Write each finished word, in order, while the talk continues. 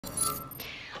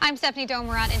I'm Stephanie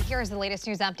Domerat, and here's the latest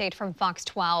news update from Fox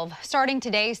 12. Starting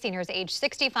today, seniors age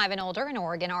 65 and older in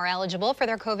Oregon are eligible for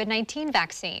their COVID-19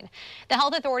 vaccine. The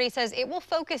health authority says it will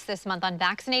focus this month on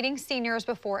vaccinating seniors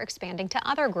before expanding to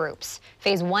other groups.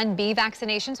 Phase 1B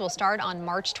vaccinations will start on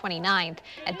March 29th.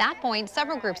 At that point,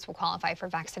 several groups will qualify for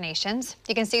vaccinations.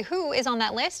 You can see who is on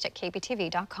that list at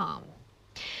kptv.com.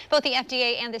 Both the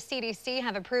FDA and the CDC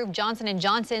have approved Johnson &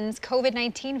 Johnson's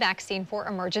COVID-19 vaccine for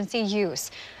emergency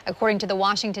use. According to the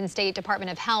Washington State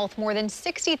Department of Health, more than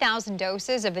 60,000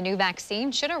 doses of the new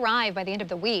vaccine should arrive by the end of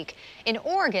the week. In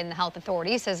Oregon, the health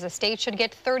authority says the state should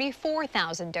get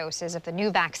 34,000 doses of the new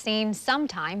vaccine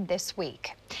sometime this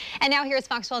week. And now here's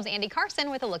Fox 12's Andy Carson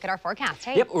with a look at our forecast.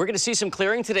 Hey. Yep, we're going to see some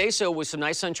clearing today, so with some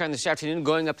nice sunshine this afternoon,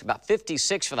 going up to about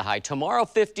 56 for the high. Tomorrow,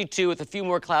 52 with a few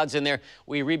more clouds in there.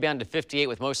 We rebound to 58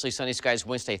 with mostly sunny skies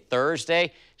Wednesday,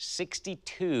 Thursday,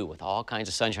 62 with all kinds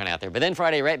of sunshine out there. But then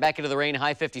Friday, right back into the rain,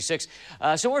 high 56.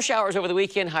 Some more showers over the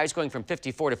weekend, highs going from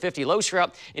 54 to 50. Lows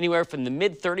throughout anywhere from the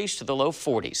mid-30s to the low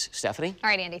 40s. Stephanie? All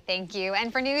right, Andy, thank you.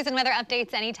 And for news and weather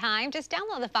updates anytime, just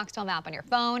download the Fox 12 app on your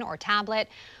phone or tablet,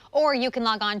 or you can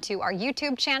log on to our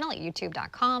YouTube channel at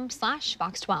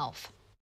youtube.com/Fox12.